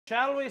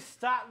Shall we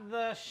start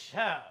the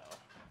show?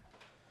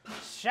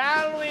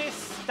 Shall we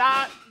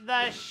start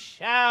the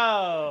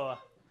show?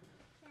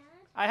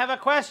 I have a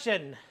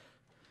question.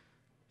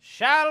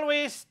 Shall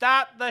we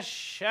start the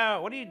show?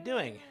 What are you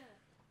doing?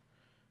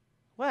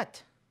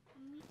 What?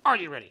 Are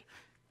you ready?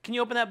 Can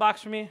you open that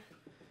box for me?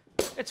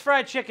 It's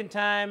fried chicken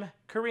time,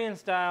 Korean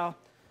style.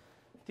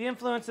 The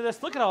influence of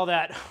this, look at all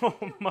that. Oh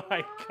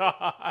my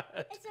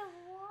God.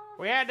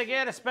 We had to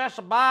get a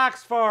special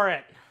box for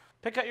it.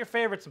 Pick out your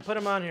favorites and put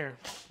them on here.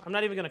 I'm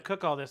not even gonna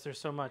cook all this, there's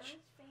so much.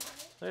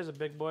 There's a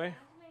big boy.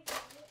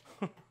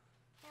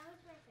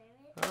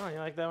 Oh, you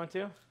like that one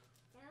too?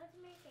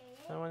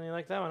 That one, you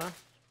like that one, huh?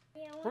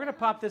 We're gonna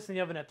pop this in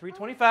the oven at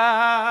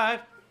 325.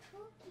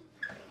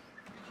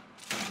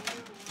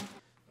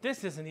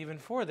 This isn't even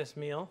for this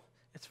meal.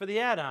 It's for the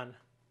add-on.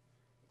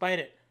 Bite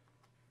it.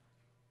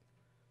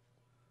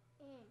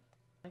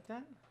 Like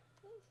that?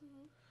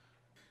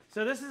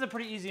 So this is a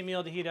pretty easy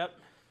meal to heat up.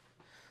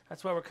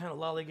 That's why we're kind of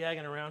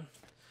lollygagging around.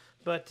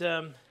 But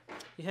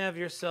you have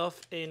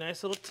yourself a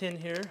nice little tin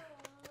here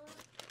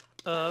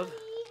of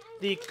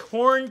the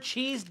corn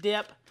cheese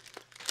dip.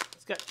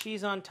 It's got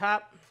cheese on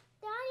top.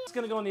 It's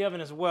gonna go in the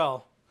oven as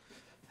well.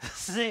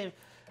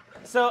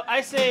 So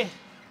I say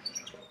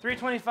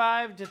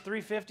 325 to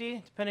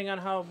 350, depending on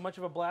how much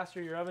of a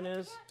blaster your oven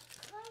is.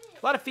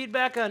 A lot of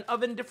feedback on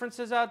oven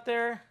differences out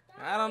there.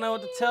 I don't know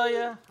what to tell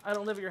you. I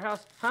don't live at your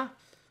house. Huh?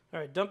 All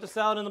right, dump the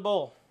salad in the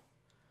bowl.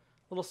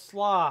 A little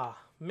slaw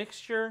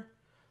mixture.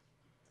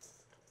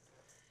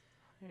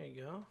 There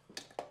you go.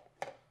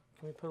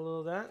 Can we put a little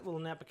of that? A little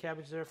Napa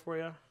cabbage there for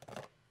you.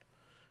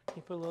 Can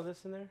you put a little of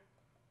this in there?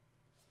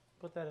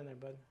 Put that in there,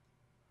 bud.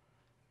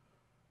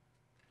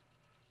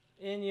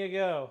 In you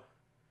go.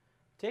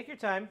 Take your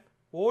time.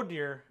 Oh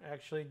dear,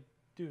 actually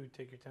do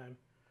take your time.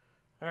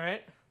 All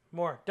right,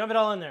 more. Dump it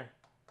all in there.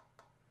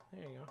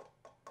 There you go.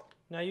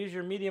 Now use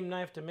your medium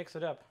knife to mix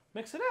it up.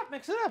 Mix it up,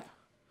 mix it up.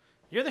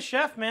 You're the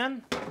chef,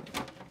 man.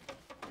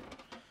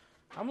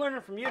 I'm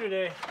learning from you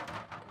today.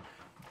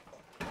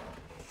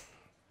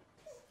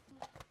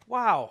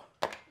 Wow.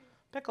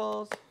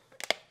 Pickles.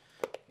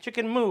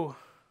 Chicken moo.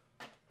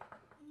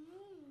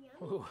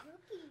 Ooh,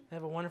 they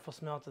have a wonderful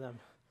smell to them.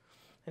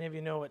 Any of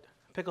you know what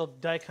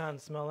pickled daikon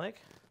smell like?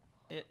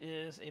 It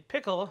is a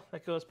pickle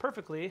that goes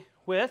perfectly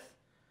with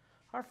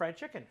our fried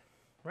chicken,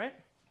 right?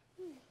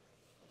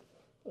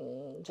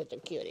 Such a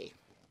cutie.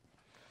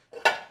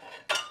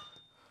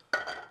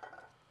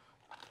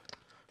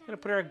 Gonna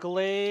put our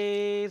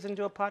glaze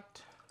into a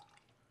pot.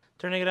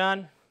 Turning it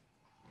on.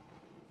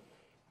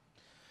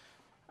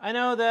 I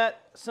know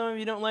that some of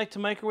you don't like to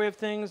microwave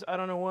things. I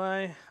don't know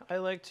why. I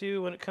like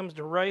to when it comes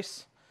to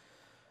rice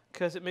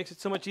because it makes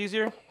it so much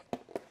easier.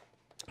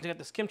 I got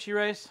this kimchi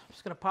rice. I'm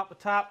just gonna pop the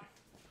top.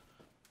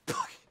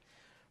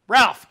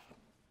 Ralph!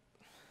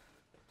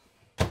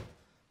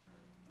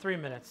 3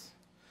 minutes.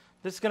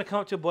 This is gonna come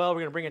up to a boil.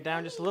 We're gonna bring it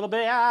down just a little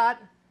bit. Yummy.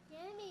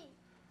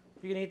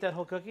 You gonna eat that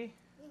whole cookie?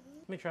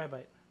 Let me try a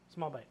bite.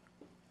 Small bite.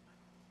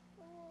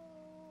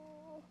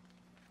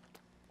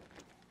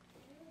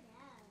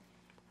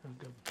 Oh,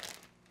 good.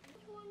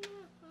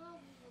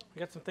 We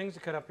got some things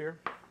to cut up here.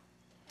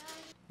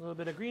 A little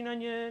bit of green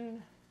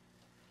onion.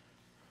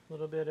 A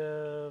little bit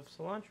of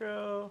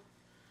cilantro.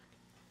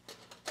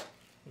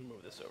 Let me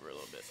move this over a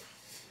little bit.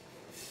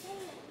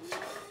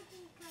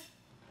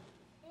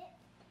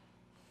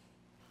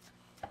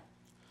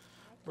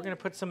 We're going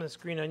to put some of this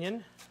green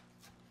onion.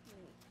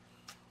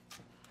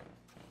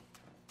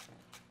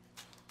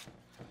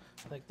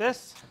 Like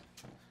this.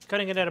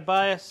 Cutting it at a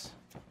bias.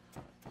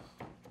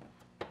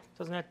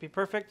 Doesn't have to be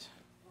perfect.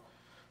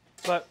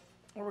 But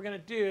what we're going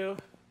to do,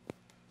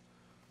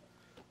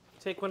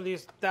 take one of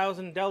these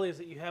 1,000 delis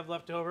that you have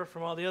left over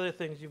from all the other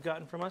things you've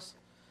gotten from us.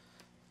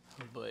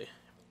 Oh boy.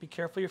 Be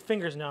careful your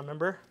fingers now,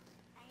 remember?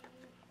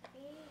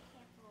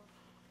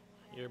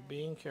 You're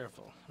being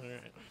careful. All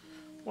right.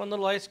 One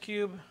little ice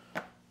cube.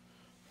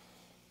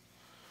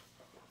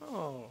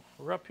 Oh,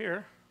 we're up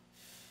here.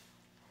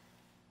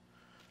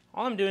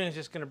 All I'm doing is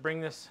just going to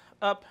bring this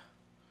up.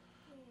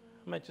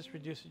 I might just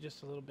reduce it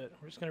just a little bit.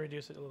 We're just going to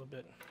reduce it a little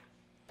bit.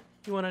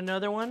 You want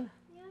another one?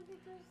 Yeah,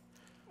 because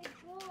it's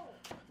full.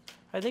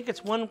 I think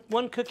it's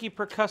one cookie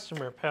per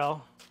customer,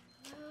 pal.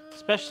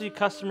 Especially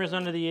customers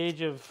under the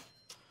age of,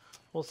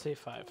 we'll say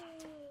 5.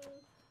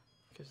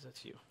 Because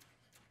that's you.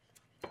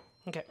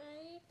 Okay.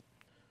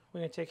 We're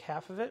going to take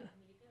half of it.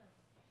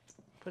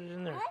 Put it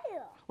in there.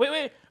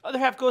 Wait. Other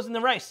half goes in the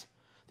rice.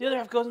 The other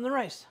half goes in the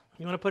rice.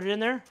 You want to put it in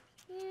there?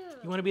 Yeah.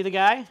 You want to be the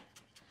guy?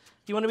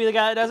 You want to be the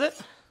guy that does it?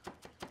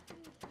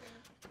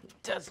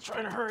 Dad's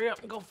trying to hurry up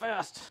and go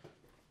fast.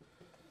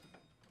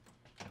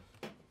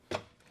 Daddy,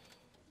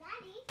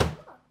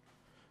 look.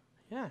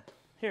 Yeah,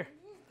 here.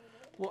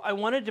 Well, I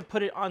wanted to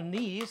put it on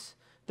these,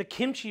 the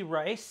kimchi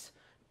rice.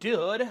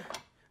 Dude.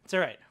 It's all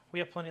right. We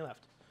have plenty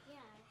left. Yeah.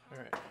 All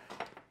right.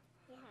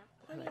 Yeah.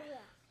 Plenty left.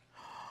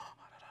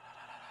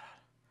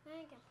 Now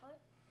you can put.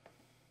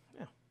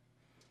 Yeah.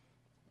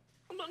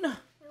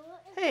 Now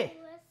what is Hey.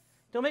 the rest?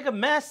 Don't make a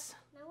mess.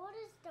 Now what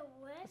is the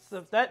rest?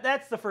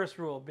 That's the first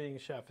rule of being a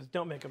chef, is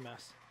don't make a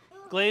mess.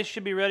 Glaze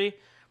should be ready.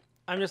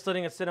 I'm just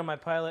letting it sit on my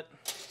pilot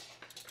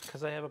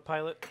because I have a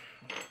pilot.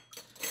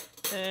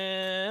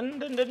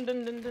 And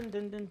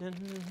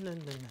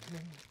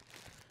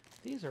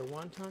these are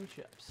wonton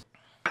chips.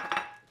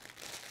 I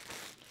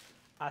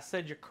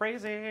said you're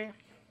crazy.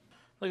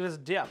 Look at this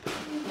dip. Daddy.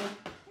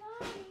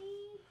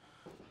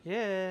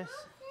 Yes.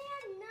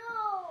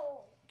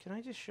 No. Can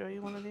I just show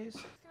you one of these?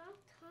 Stop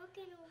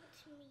talking over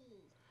to me.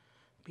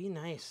 Be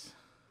nice.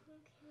 Okay.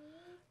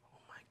 Oh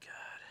my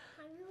God.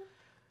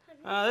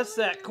 Have you This is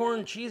that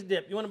corn cheese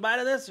dip. You want a bite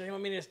of this, or you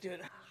want me to just do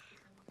it?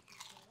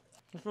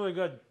 It's really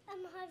good.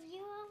 have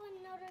you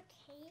have another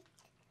cake?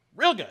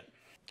 Real good.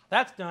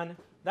 That's done.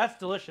 That's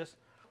delicious.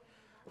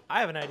 I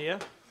have an idea.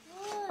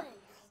 What?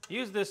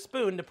 Use this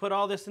spoon to put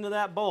all this into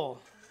that bowl.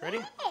 Ready?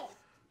 Ew.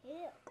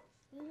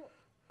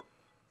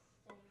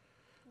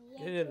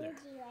 Get it in there.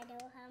 I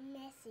don't have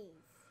messes.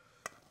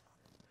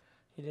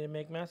 You didn't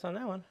make mess on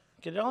that one.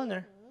 Get it all in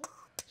there.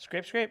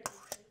 Scrape, scrape.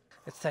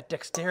 It's that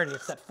dexterity.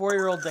 It's that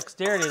 4-year-old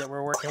dexterity that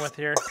we're working with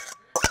here.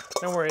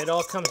 Don't worry, it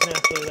all comes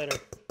naturally later.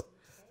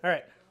 All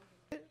right.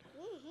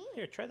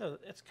 Here, try those.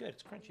 It's good.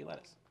 It's crunchy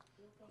lettuce.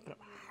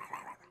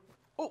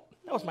 Oh,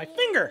 that was my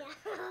finger.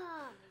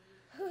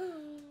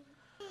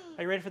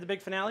 Are you ready for the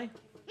big finale?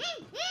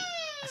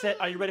 I said,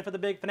 are you ready for the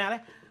big finale?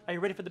 Are you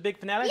ready for the big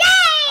finale? Yay!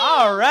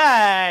 All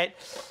right.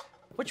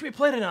 What should we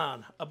plate it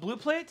on? A blue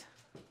plate?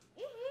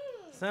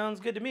 Sounds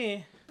good to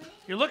me.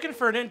 You're looking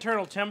for an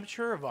internal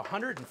temperature of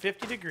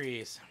 150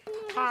 degrees.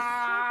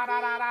 We're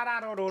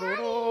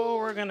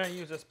going to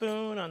use a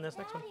spoon on this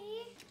next one.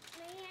 Maybe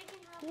I can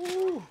help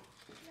you.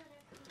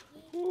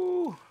 Ooh.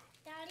 Ooh.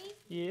 Daddy,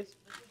 Yes.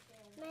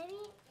 maybe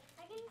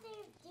I can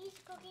save these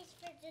cookies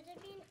for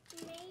Josephine.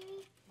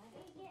 Maybe I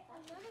can get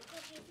another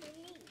cookie for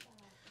me.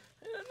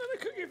 And another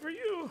cookie for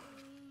you.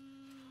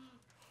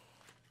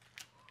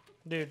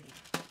 Dude,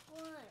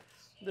 What?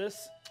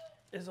 this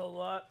is a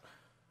lot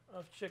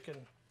of chicken.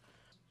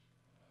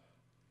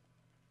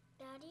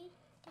 Daddy,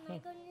 can I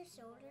go on your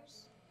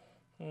shoulders?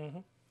 Mm-hmm.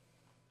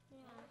 Yeah.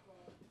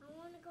 I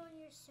want to go on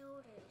your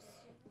shoulders.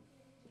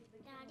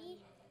 Daddy,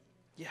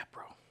 Yeah,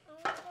 bro. I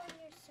want to go on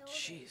your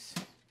shoulders.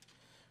 Jeez.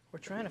 We're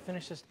trying to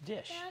finish this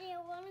dish. Daddy, I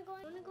want to go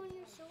on your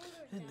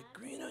shoulders. And Dad. the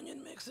green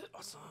onion makes it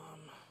awesome.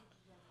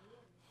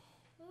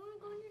 I want to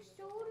go on your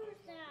shoulders,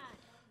 Dad.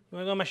 You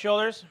want to go on my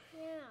shoulders?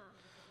 Yeah.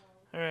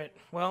 All right.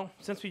 Well,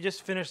 since we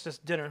just finished this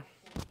dinner.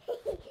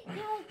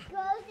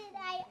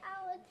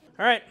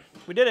 All right.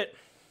 We did it.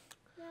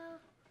 No.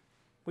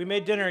 We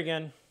made dinner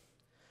again.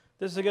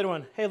 This is a good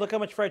one. Hey, look how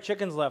much fried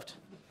chicken's left.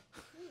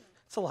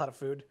 It's a lot of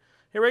food.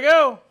 Here we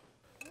go.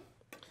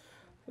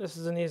 This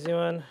is an easy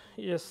one.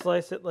 You just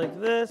slice it like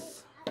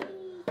this.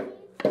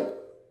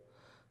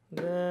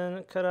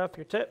 Then cut off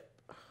your tip.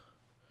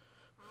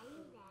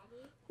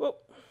 Whoa.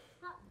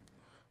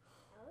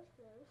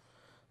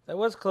 That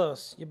was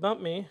close. You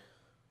bumped me.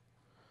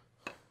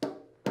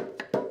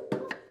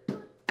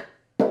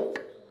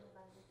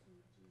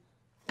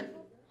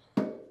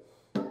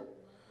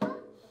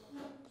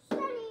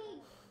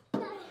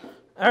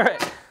 All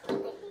right.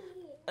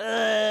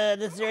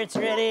 Dessert's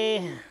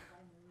ready.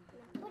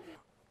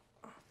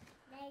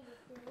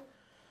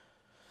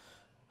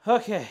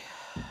 Okay.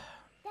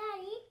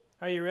 Daddy,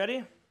 Are you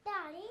ready?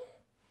 Daddy,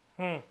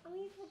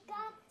 we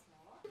forgot.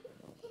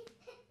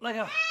 Let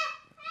go.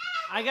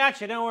 I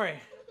got you. Don't worry.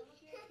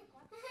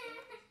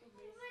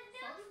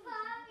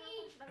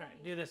 All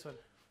right. Do this one.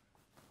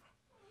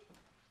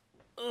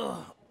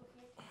 Ugh.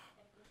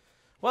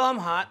 Well, I'm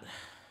hot.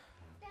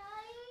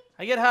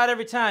 I get hot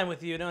every time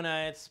with you, don't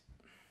I? It's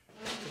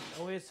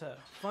always a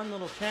fun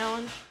little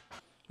challenge.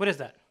 What is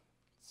that?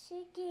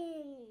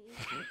 Chicken.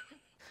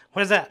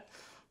 What is that?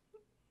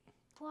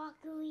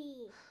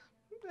 Broccoli.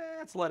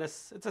 It's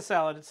lettuce. It's a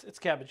salad. It's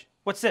cabbage.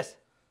 What's this?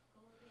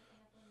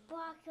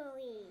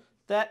 Broccoli.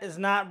 That is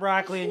not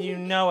broccoli, and you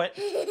know it.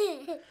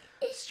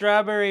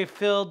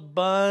 Strawberry-filled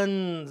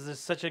buns. There's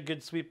such a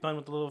good sweet bun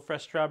with the little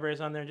fresh strawberries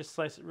on there. Just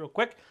slice it real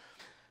quick.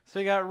 So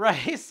we got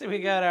rice. We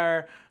got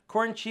our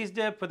corn cheese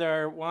dip with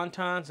our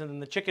wontons, and then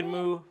the chicken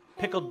moo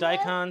pickled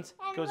daikons.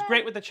 Goes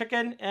great with the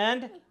chicken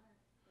and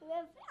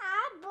With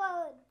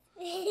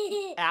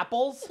apples.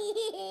 apples.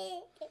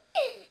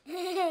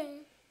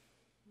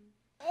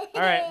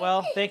 All right.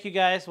 Well, thank you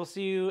guys. We'll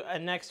see you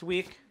next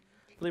week.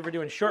 I believe we're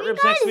doing short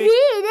ribs next week.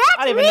 I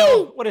don't even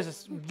know. What is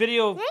this?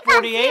 Video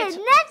 48? Next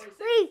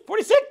week.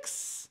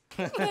 46.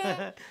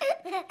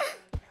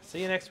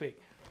 See you next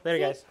week. Later,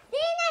 guys. See you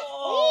next week.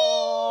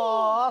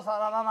 Oh.